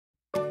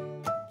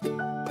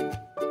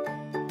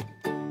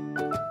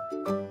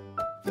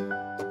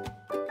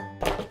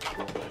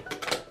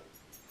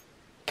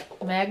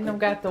Magnum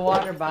got the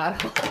water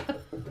bottle.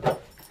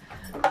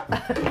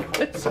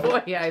 The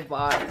toy I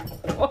bought.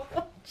 Oh,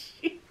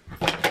 gee.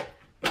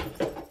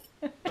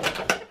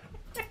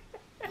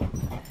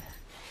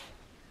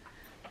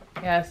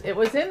 Yes, it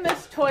was in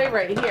this toy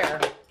right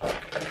here.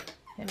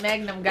 And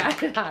Magnum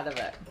got it out of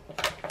it.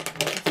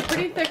 It's a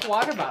pretty thick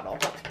water bottle.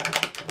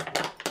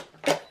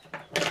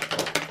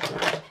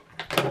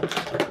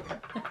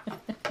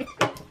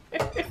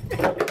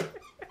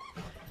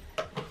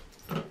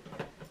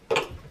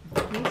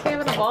 He's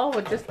having a ball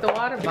with just the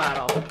water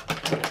bottle.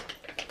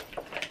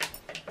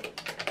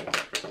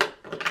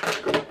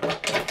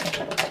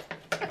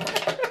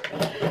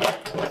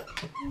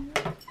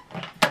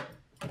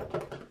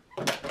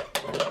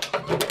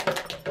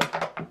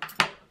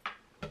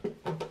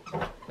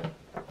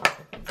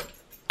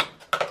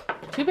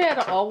 Too bad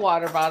all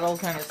water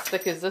bottles aren't as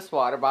thick as this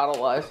water bottle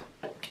was.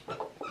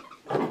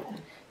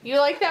 You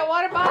like that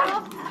water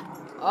bottle?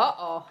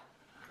 Uh-oh.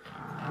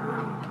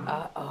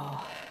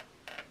 Uh-oh.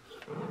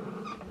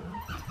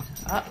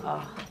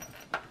 Uh-oh.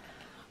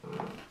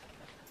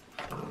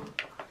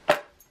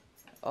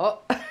 Oh.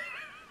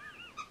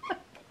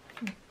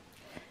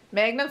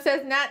 Magnum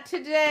says, not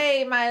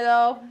today,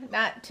 Milo.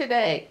 Not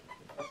today.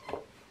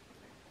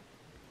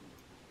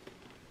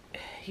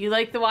 You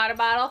like the water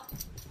bottle?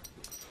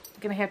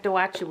 Gonna have to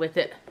watch you with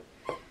it.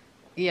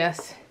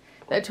 Yes,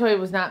 that toy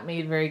was not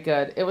made very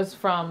good. It was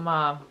from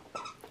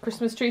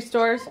Christmas tree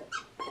stores.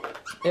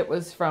 It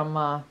was from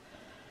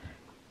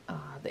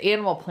the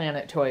Animal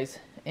Planet toys,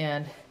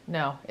 and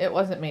no, it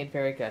wasn't made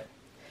very good.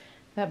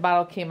 That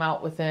bottle came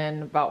out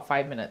within about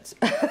 5 minutes.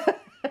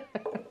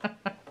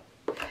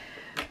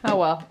 Oh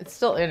well, it's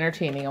still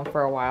entertaining them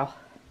for a while.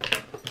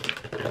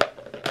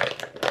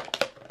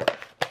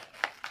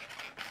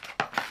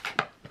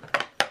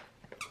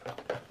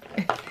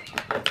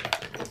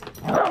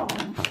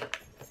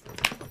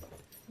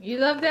 You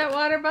love that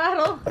water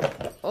bottle?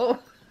 Oh.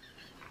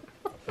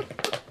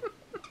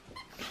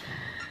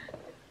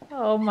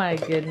 Oh my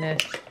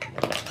goodness.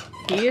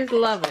 He is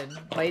loving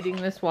biting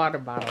this water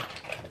bottle.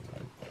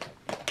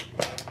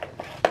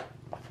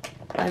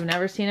 I've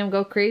never seen him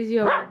go crazy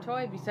over a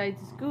toy besides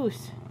his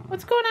goose.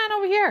 What's going on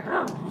over here?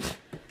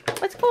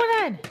 What's going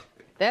on?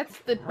 That's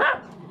the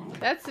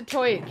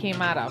toy it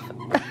came out of.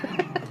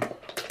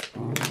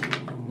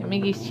 And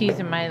Miggy's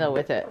teasing Milo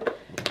with it.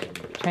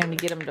 Trying to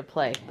get him to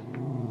play.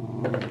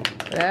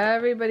 But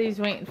everybody's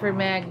waiting for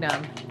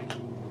Magnum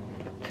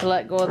to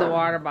let go of the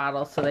water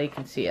bottle so they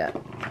can see it.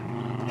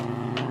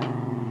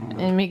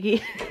 And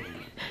Miggy,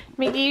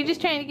 Miggy, you're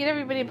just trying to get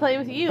everybody to play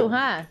with you,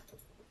 huh?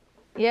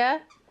 Yeah?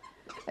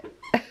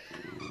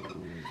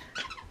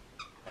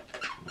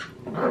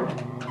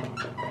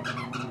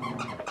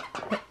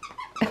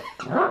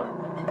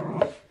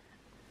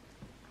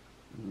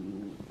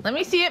 Let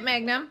me see it,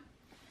 Magnum.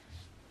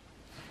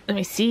 Let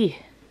me see.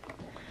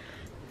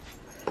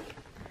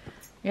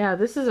 Yeah,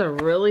 this is a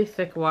really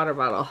thick water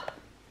bottle.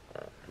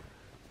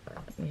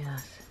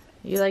 Yes.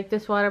 You like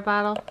this water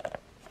bottle?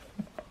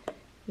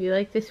 You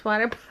like this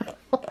water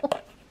bottle?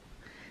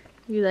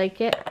 You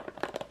like it?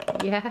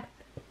 Yeah?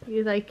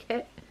 You like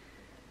it?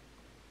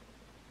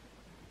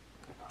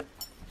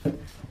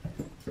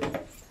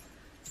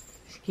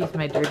 Excuse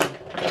my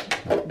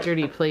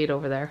dirty plate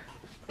over there.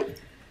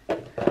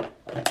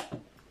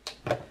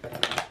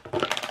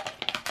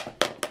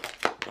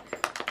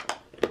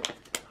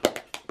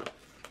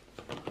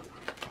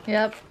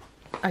 Yep,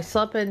 I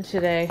slept in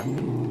today,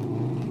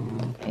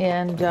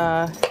 and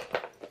I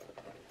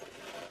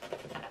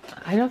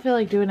don't feel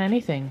like doing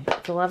anything.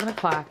 It's 11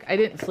 o'clock. I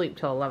didn't sleep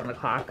till 11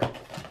 o'clock.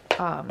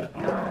 I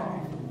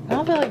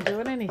don't feel like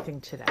doing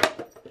anything today.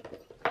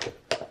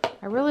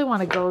 I really want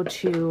to go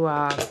to,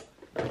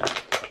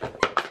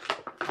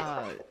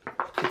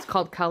 it's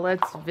called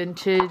Colette's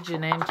Vintage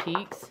and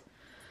Antiques.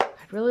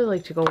 I'd really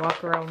like to go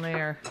walk around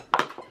there,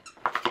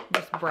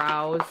 just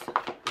browse.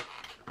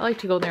 I like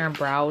to go there and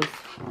browse.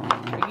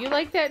 You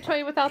like that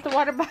toy without the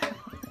water bottle?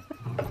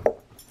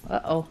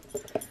 Uh-oh.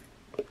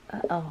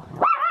 Uh-oh.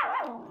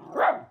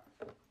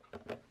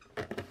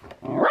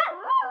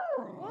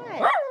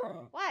 What?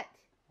 What?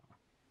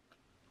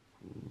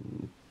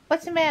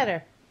 What's the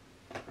matter?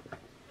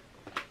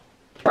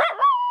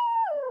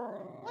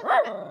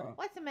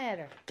 What's the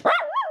matter?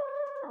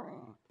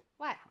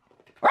 What?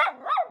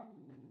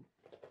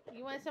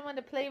 You want someone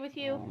to play with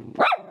you?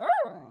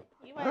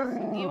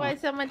 You want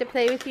someone to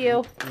play with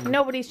you?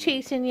 Nobody's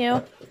chasing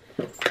you?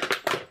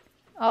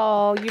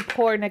 Oh, you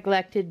poor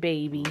neglected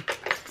baby.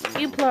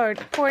 You poor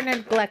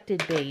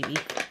neglected baby.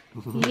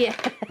 Yeah.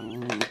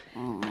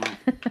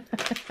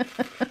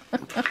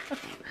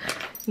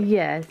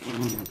 Yes.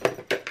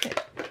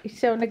 You're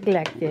so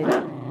neglected.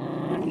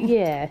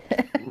 Yeah.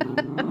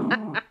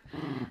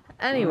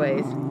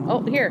 Anyways.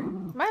 Oh, here.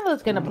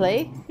 Milo's gonna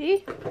play.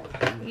 See?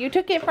 You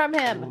took it from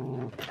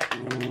him.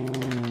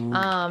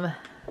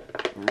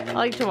 I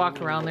like to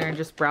walk around there and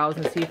just browse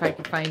and see if I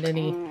can find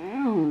any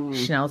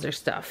Schnauzer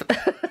stuff.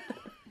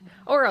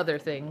 Or other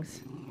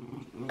things.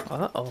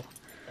 Uh-oh. Look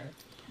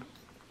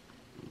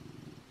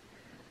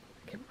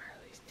at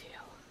Marley's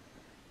tail.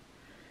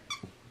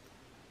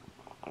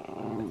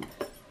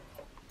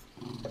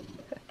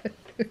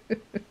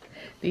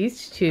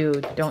 These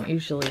two don't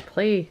usually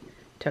play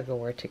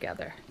tug-of-war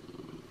together.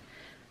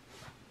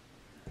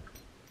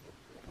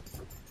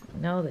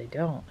 No, they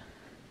don't.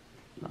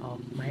 Oh,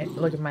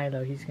 look at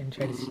Milo. He's going to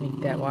try to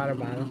sneak that water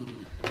bottle.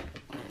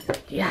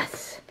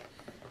 Yes.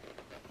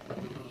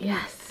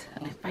 Yes.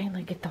 I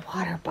finally get the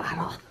water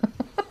bottle.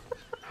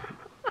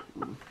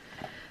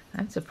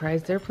 I'm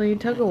surprised they're playing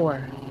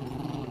tug-of-war.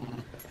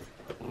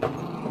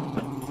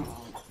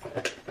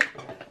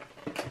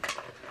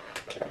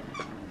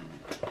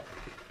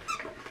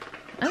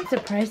 I'm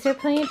surprised they're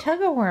playing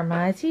tug-of-war,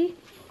 Mozzie.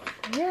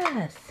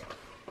 Yes.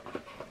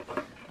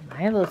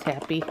 Milo's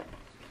happy.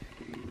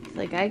 It's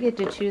like, I get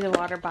to chew the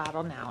water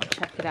bottle now and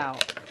check it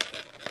out.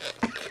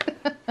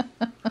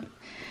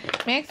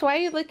 Max, why are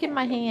you licking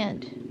my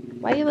hand?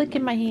 Why are you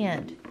licking my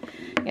hand?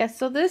 Yeah,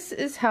 so this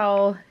is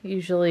how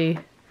usually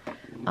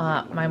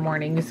my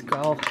mornings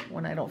go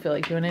when I don't feel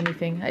like doing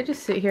anything. I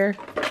just sit here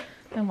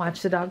and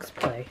watch the dogs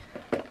play.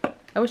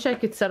 I wish I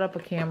could set up a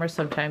camera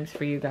sometimes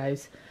for you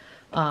guys,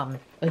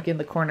 like in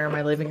the corner of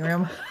my living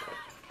room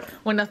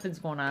when nothing's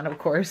going on, of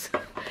course,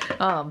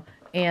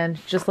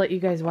 and just let you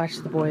guys watch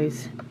the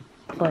boys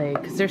play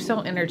because they're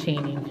so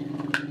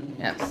entertaining.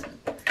 Yes,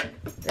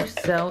 they're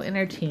so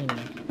entertaining.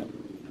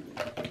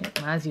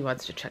 Mozzie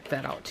wants to check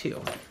that out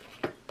too.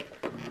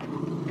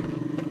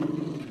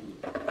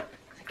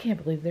 I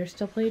can't believe they're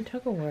still playing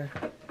tug-of-war.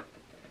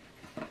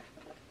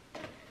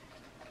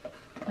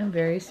 I'm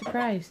very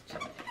surprised.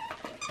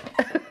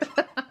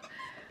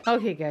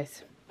 Okay,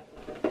 guys.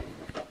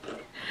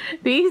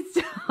 These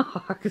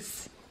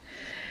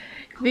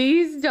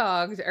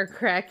dogs are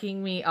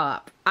cracking me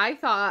up. I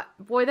thought,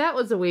 boy, that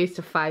was a waste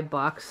of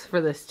 $5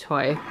 for this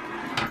toy.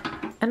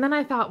 And then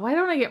I thought, why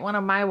don't I get one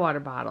of my water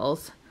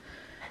bottles?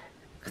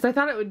 Because I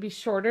thought it would be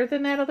shorter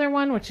than that other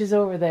one, which is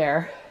over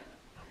there.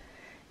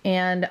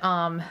 And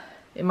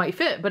it might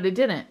fit, but it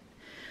didn't.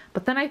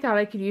 But then I thought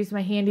I could use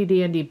my handy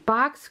dandy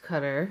box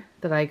cutter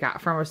that I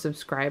got from a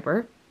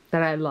subscriber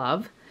that I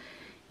love.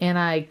 And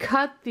I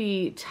cut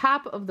the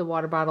top of the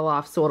water bottle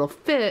off so it'll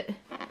fit.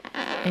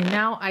 And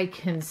now I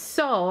can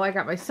sew. I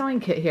got my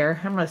sewing kit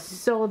here. I'm going to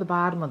sew the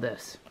bottom of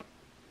this.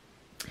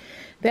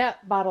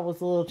 That bottle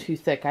was a little too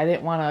thick. I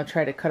didn't want to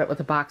try to cut it with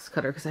a box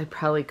cutter because I'd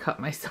probably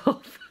cut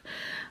myself.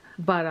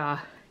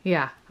 But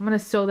yeah, I'm going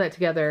to sew that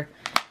together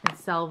and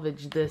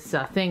salvage this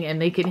thing.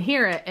 And they can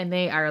hear it and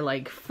they are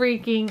like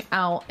freaking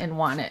out and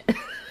want it.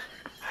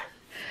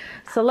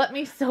 So let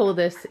me sew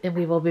this and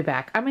we will be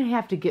back. I'm going to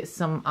have to get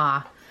some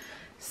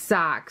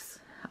socks.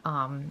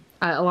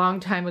 A long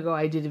time ago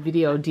I did a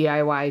video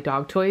DIY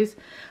dog toys.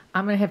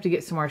 I'm gonna have to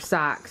get some more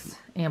socks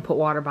and put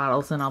water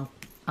bottles in them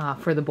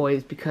for the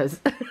boys because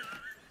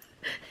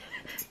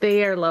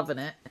they are loving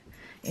it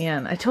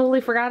and I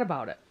totally forgot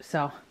about it.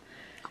 So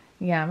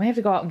yeah, I'm gonna have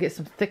to go out and get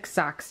some thick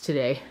socks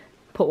today,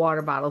 put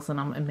water bottles in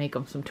them and make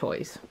them some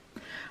toys.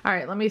 All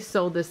right, let me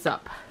sew this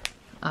up.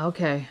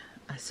 Okay,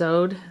 I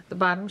sewed the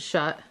bottom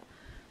shut.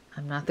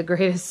 I'm not the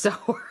greatest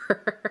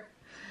sewer.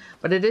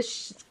 But it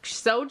is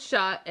sewed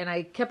shut, and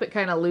I kept it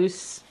kind of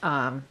loose,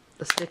 the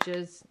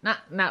stitches.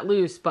 Not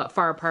loose, but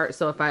far apart,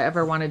 so if I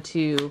ever wanted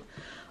to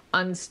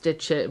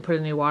unstitch it and put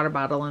a new water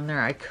bottle in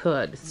there, I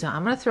could. So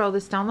I'm going to throw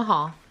this down the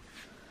hall.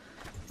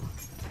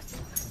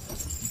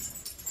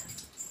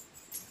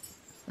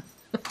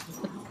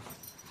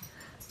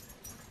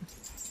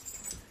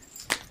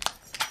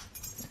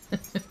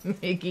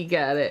 Miggy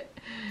got it.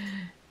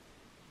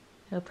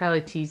 He'll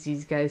probably tease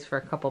these guys for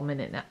a couple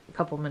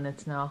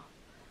minutes now.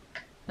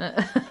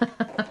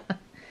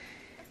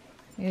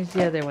 Here's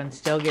the other one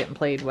still getting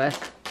played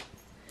with.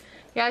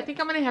 Yeah, I think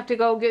I'm gonna have to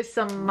go get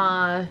some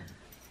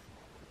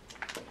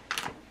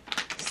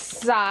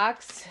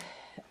socks.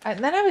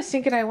 And then I was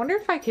thinking, I wonder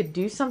if I could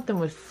do something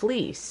with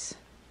fleece.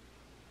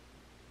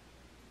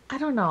 I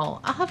don't know.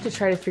 I'll have to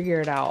try to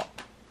figure it out.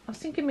 I was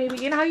thinking maybe,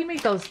 you know how you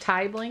make those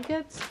tie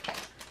blankets?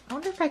 I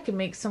wonder if I could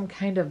make some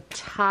kind of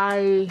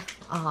tie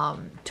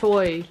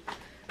toy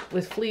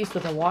with fleece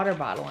with a water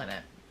bottle in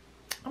it.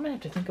 I'm gonna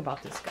have to think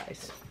about this,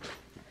 guys.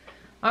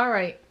 All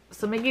right,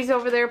 so Miggy's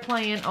over there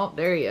playing. Oh,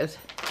 there he is.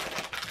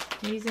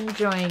 He's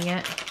enjoying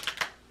it.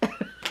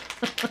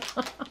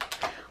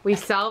 We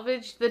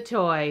salvaged the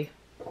toy.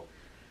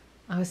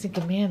 I was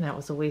thinking, man, that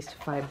was a waste of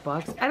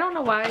 $5. I don't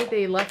know why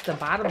they left the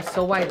bottom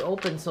so wide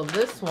open so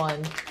this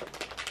one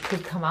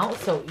could come out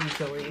so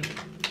easily.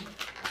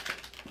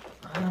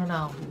 I don't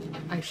know.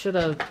 I should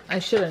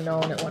have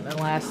known it wouldn't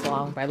last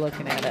long by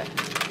looking at it.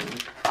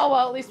 Oh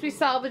well, at least we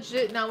salvaged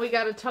it. Now we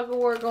got a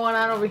tug-of-war going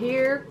on over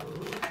here.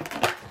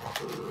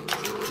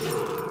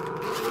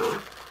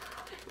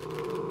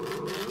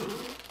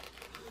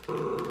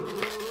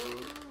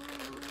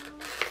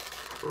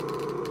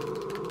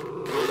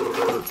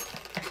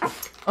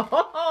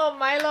 Oh,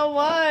 Milo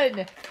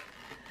won.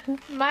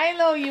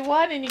 Milo, you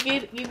won, and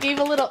you gave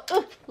a little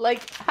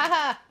like,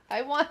 haha,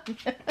 I won.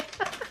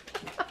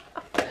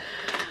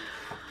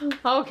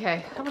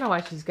 Okay, I'm gonna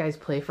watch these guys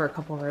play for a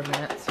couple more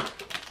minutes.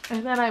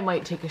 And then I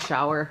might take a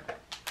shower.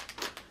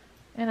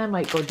 And I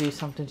might go do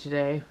something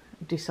today.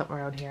 Do something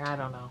around here. I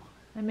don't know.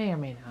 I may or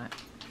may not.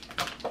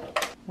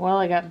 Well,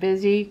 I got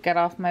busy, got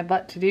off my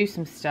butt to do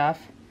some stuff.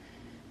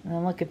 And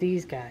then look at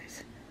these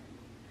guys.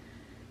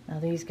 Now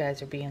these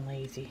guys are being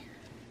lazy.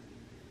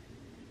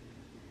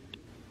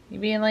 You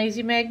being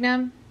lazy,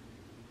 Magnum?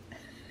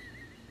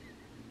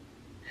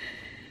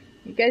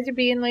 You guys are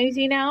being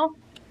lazy now?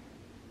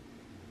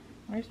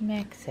 Where's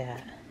Max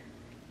at?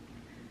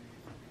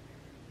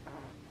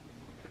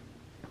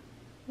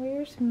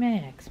 Where's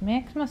Max?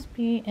 Max must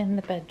be in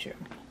the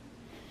bedroom.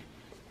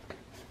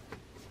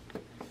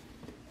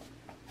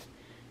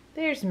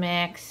 There's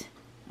Max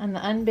on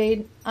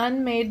the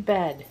unmade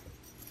bed.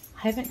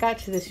 I haven't got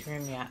to this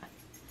room yet.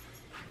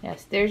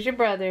 Yes, there's your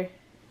brother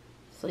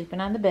sleeping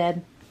on the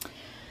bed.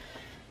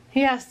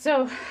 Yeah,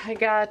 so I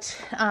got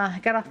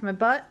off my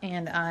butt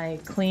and I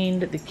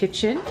cleaned the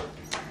kitchen.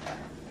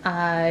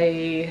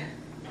 I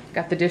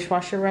got the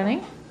dishwasher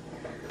running.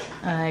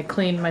 I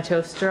cleaned my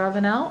toaster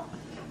oven out.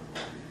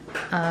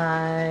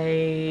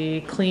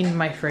 I cleaned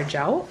my fridge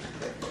out.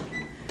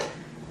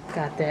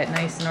 Got that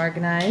nice and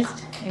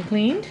organized and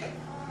cleaned.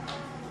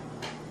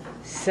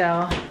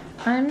 So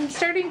I'm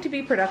starting to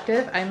be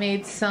productive. I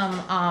made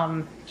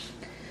some,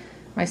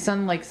 my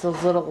son likes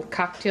those little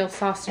cocktail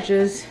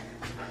sausages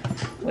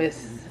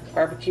with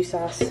barbecue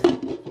sauce.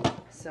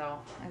 So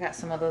I got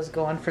some of those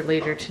going for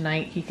later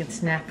tonight. He can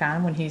snack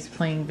on when he's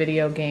playing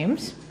video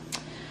games.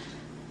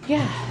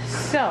 Yeah,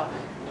 so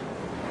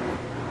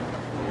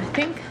I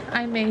think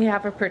I may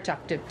have a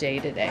productive day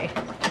today.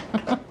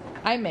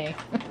 I may.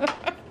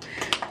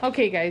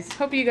 Okay guys,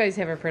 hope you guys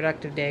have a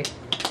productive day.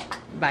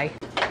 Bye.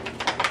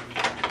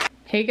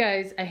 Hey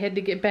guys, I had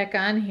to get back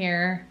on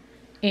here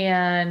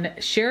and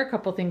share a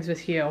couple things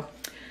with you.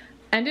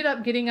 Ended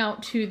up getting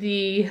out to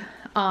the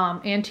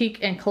antique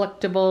and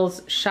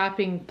collectibles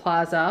shopping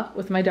plaza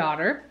with my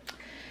daughter.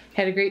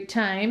 Had a great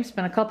time,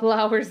 spent a couple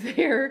hours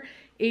there,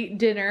 ate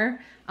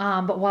dinner.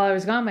 But while I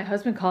was gone, my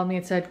husband called me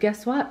and said,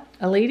 guess what?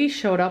 A lady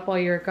showed up while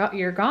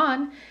you're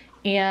gone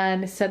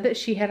and said that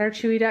she had our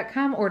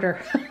Chewy.com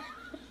order.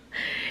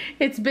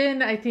 It's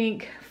been, I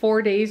think,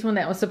 4 days when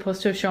that was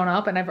supposed to have shown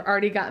up, and I've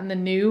already gotten the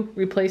new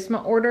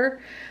replacement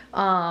order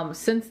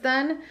since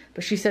then.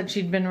 But she said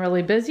she'd been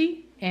really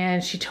busy,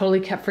 and she totally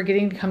kept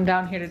forgetting to come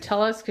down here to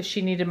tell us because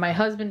she needed my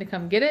husband to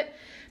come get it.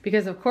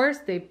 Because, of course,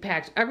 they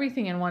packed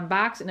everything in one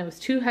box, and it was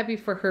too heavy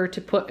for her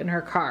to put in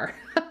her car.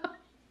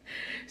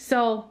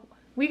 So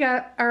we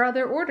got our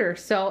other order.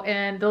 So,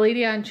 and the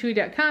lady on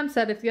Chewy.com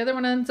said if the other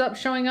one ends up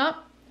showing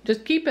up,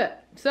 just keep it.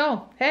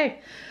 So,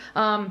 hey.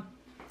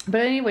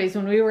 But anyways,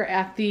 when we were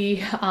at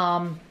the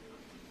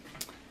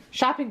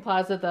shopping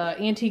plaza, the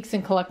antiques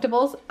and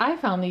collectibles, I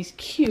found these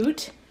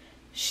cute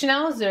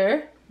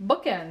Schnauzer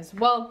bookends.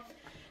 Well,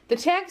 the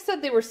tag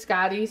said they were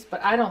Scotties, but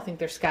I don't think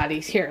they're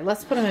Scotties. Here,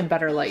 let's put them in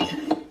better light.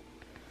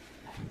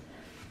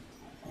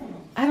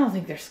 I don't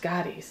think they're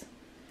Scotties.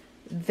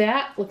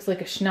 That looks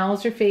like a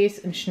Schnauzer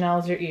face and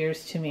Schnauzer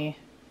ears to me.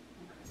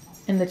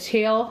 And the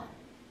tail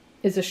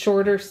is a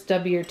shorter,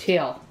 stubbier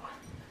tail.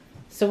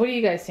 So what do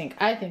you guys think?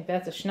 I think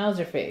that's a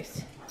Schnauzer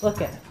face. Look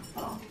at it.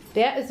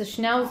 That is a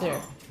Schnauzer.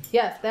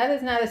 Yes, that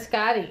is not a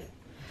Scottie.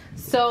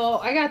 So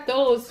I got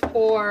those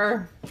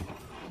for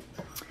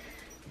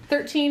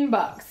 13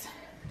 bucks.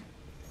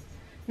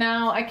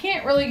 Now, I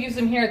can't really use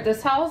them here at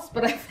this house,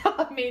 but I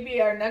thought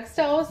maybe our next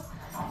house,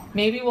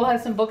 maybe we'll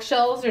have some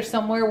bookshelves or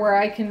somewhere where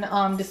I can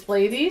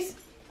display these.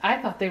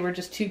 I thought they were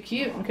just too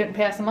cute and couldn't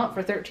pass them up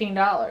for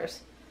 $13.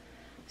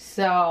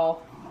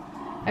 So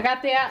I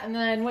got that and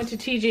then went to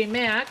TJ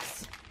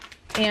Maxx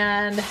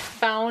and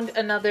found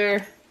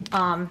another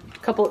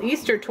couple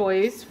Easter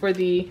toys for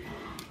the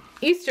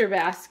Easter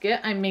basket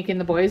I'm making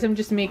the boys. I'm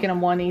just making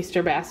them one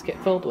Easter basket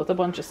filled with a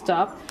bunch of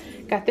stuff.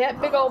 Got that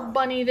big old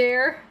bunny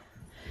there.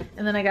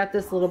 And then I got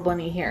this little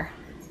bunny here.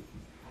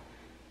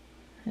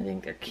 I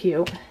think they're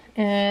cute.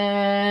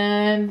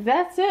 And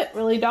that's it,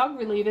 really dog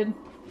related.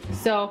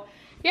 So,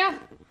 yeah.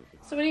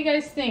 So what do you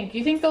guys think?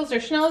 You think those are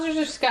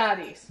Schnauzers or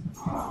Scotties?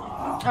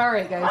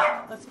 Alright guys,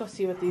 let's go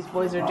see what these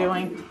boys are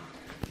doing.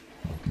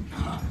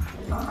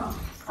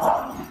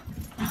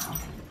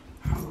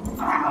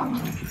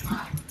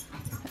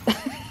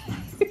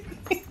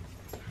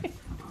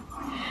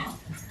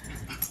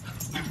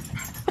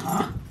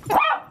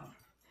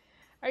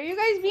 Are you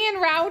guys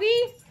being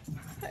rowdy?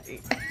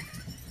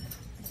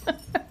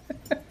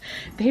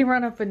 They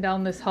run up and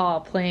down this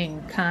hall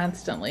playing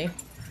constantly.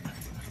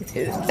 I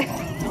think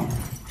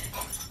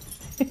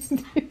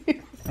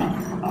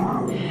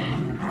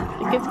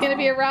it's gonna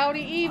be a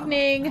rowdy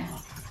evening.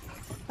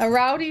 A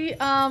rowdy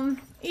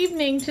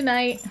evening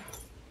tonight.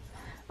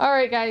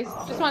 Alright guys,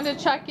 just wanted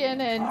to check in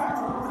and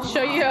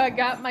show you I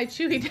got my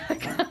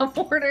Chewy.com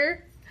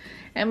order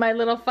and my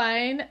little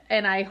find,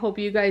 and I hope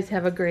you guys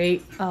have a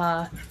great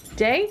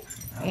day,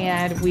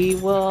 and we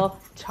will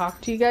talk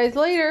to you guys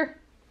later.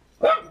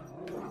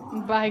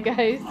 Bye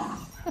guys.